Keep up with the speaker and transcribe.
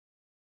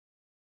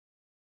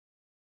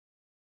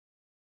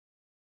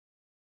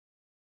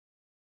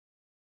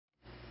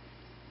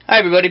Hi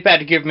everybody,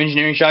 Patrick here from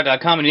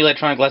EngineeringShock.com and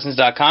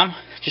ElectronicLessons.com.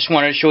 Just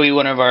wanted to show you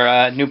one of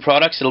our new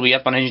products. It'll be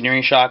up on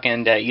Engineering Shock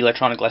and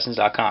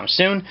ElectronicLessons.com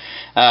soon.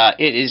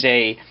 It is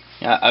a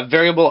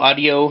variable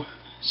audio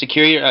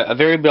security, a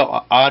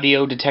variable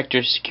audio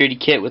detector security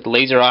kit with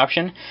laser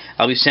option.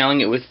 I'll be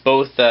selling it with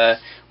both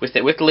with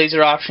the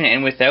laser option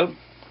and without.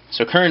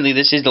 So currently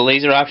this is the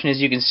laser option.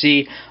 As you can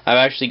see, I've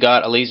actually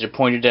got a laser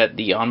pointed at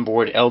the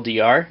onboard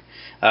LDR,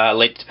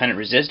 light dependent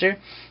resistor,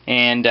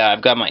 and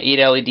I've got my 8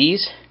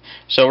 LEDs.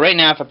 So right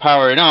now, if I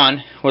power it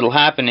on, what will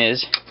happen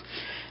is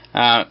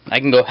I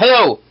can go,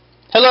 hello,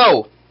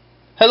 hello,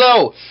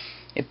 hello.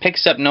 It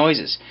picks up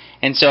noises,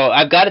 and so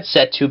I've got it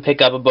set to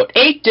pick up about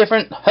 8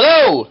 different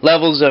hello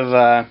levels of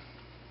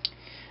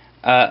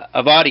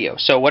audio.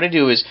 So what I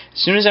do is, as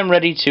soon as I'm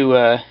ready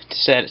to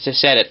set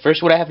it,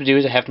 first what I have to do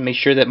is I have to make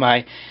sure that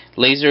my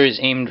laser is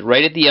aimed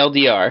right at the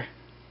LDR.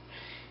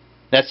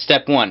 That's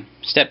step 1.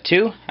 Step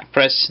 2, I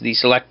press the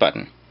select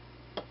button,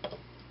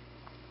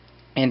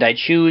 and I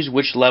choose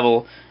which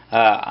level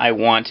I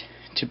want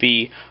to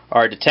be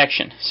our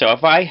detection. So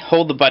if I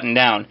hold the button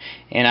down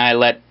and I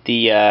let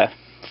the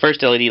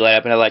first LED light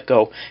up and I let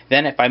go,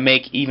 then if I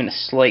make even a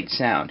slight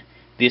sound,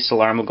 this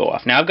alarm will go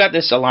off. Now I've got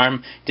this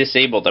alarm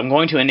disabled. I'm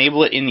going to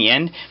enable it in the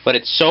end, but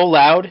it's so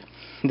loud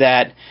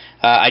that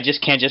I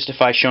just can't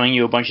justify showing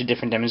you a bunch of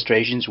different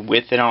demonstrations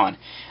with it on.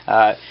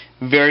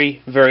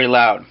 Very, very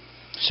loud.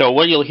 So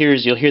what you'll hear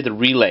is you'll hear the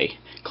relay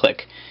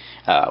click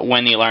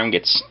when the alarm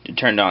gets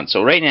turned on.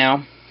 So right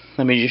now,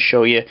 let me just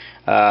show you.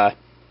 I'm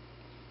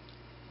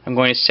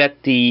going to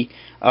set the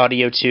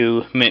audio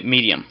to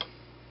medium.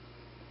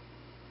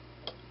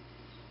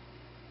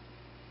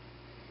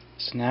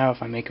 So now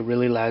if I make a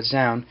really loud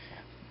sound,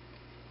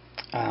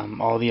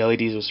 all the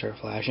LEDs will start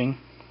flashing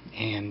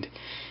and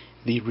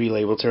the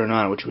relay will turn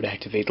on, which would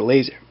activate the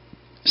laser.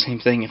 Same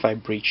thing if I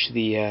breach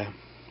the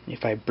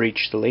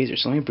laser.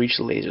 So let me breach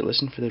the laser.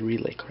 Listen for the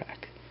relay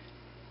crack.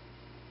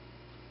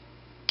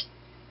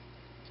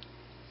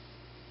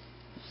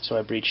 So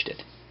I breached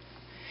it.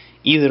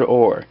 Either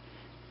or.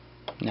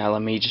 Now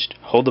let me just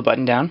hold the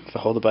button down. If I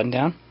hold the button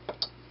down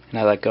and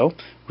I let go,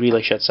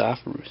 relay shuts off,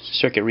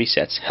 circuit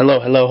resets. Hello,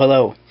 hello,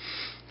 hello.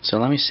 So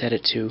let me set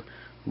it to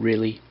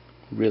really,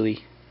 really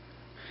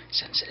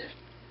sensitive.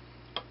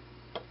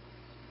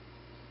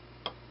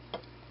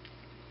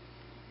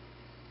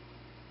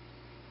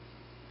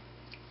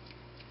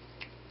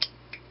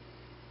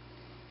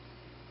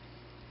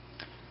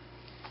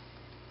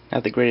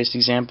 Not the greatest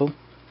example.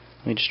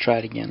 Let me just try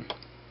it again.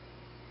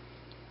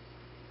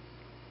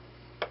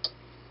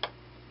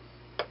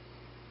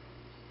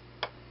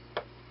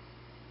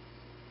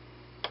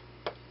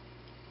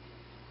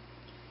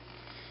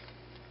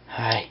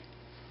 Hi.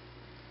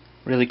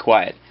 Really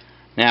quiet.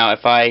 Now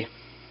if I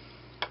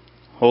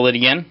hold it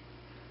again,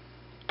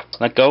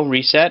 let go,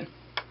 reset,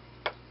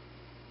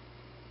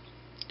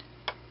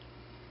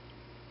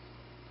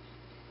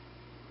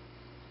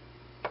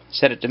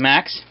 set it to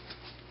max,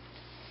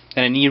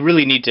 and you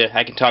really need to,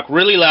 I can talk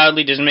really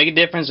loudly, doesn't make a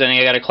difference, then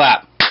I gotta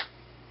clap.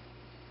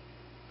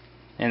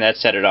 And that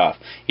set it off.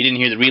 You didn't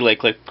hear the relay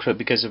click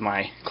because of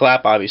my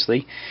clap,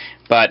 obviously,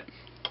 but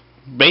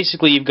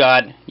basically you've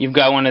got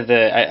one of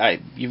the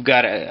you've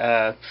got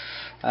a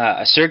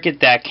circuit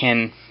that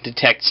can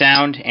detect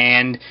sound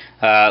and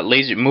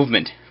laser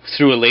movement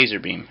through a laser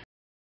beam.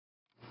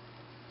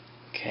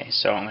 Okay,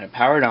 so I'm going to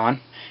power it on.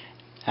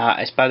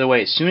 By the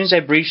way, as soon as I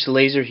breach the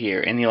laser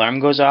here and the alarm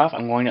goes off,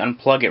 I'm going to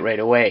unplug it right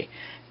away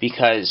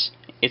because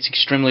it's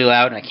extremely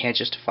loud and I can't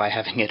justify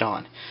having it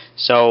on.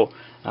 So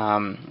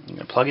I'm going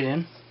to plug it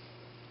in.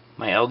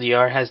 My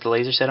LDR has the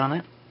laser set on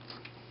it.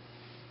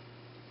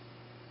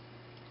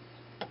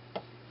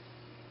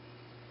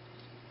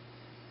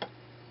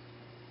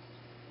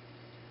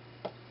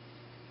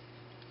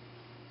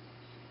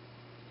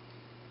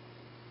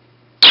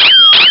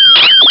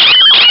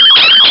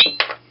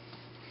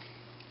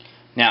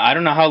 Now, I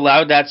don't know how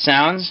loud that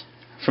sounds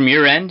from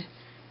your end,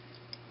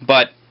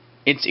 but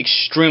it's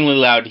extremely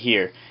loud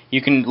here.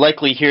 You can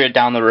likely hear it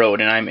down the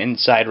road, and I'm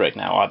inside right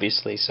now,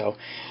 obviously. So,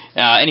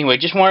 anyway,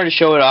 just wanted to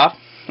show it off.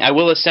 I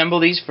will assemble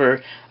these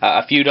for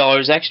a few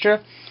dollars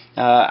extra.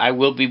 I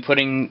will be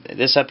putting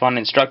this up on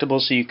Instructable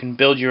so you can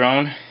build your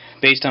own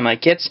based on my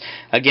kits.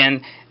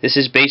 Again, this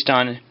is based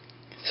on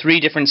 3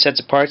 different sets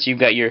of parts. You've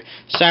got your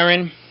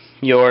siren,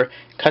 your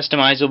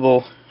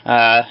customizable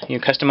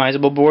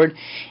board,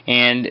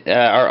 and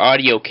our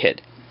audio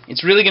kit.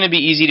 It's really going to be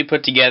easy to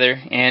put together,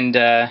 and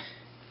as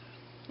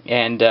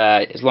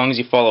long as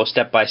you follow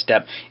step by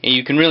step, and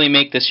you can really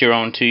make this your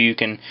own too. You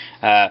can.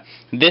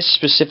 This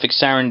specific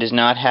siren does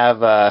not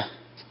have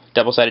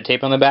double-sided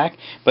tape on the back,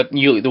 but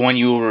the one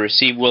you will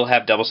receive will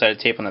have double-sided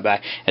tape on the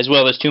back, as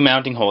well as 2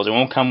 mounting holes. It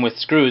won't come with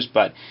screws,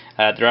 but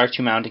there are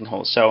 2 mounting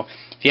holes. So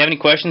if you have any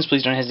questions,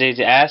 please don't hesitate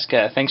to ask.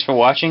 Thanks for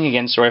watching.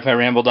 Again, sorry if I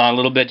rambled on a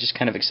little bit, just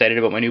kind of excited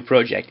about my new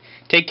project.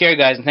 Take care,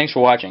 guys, and thanks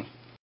for watching.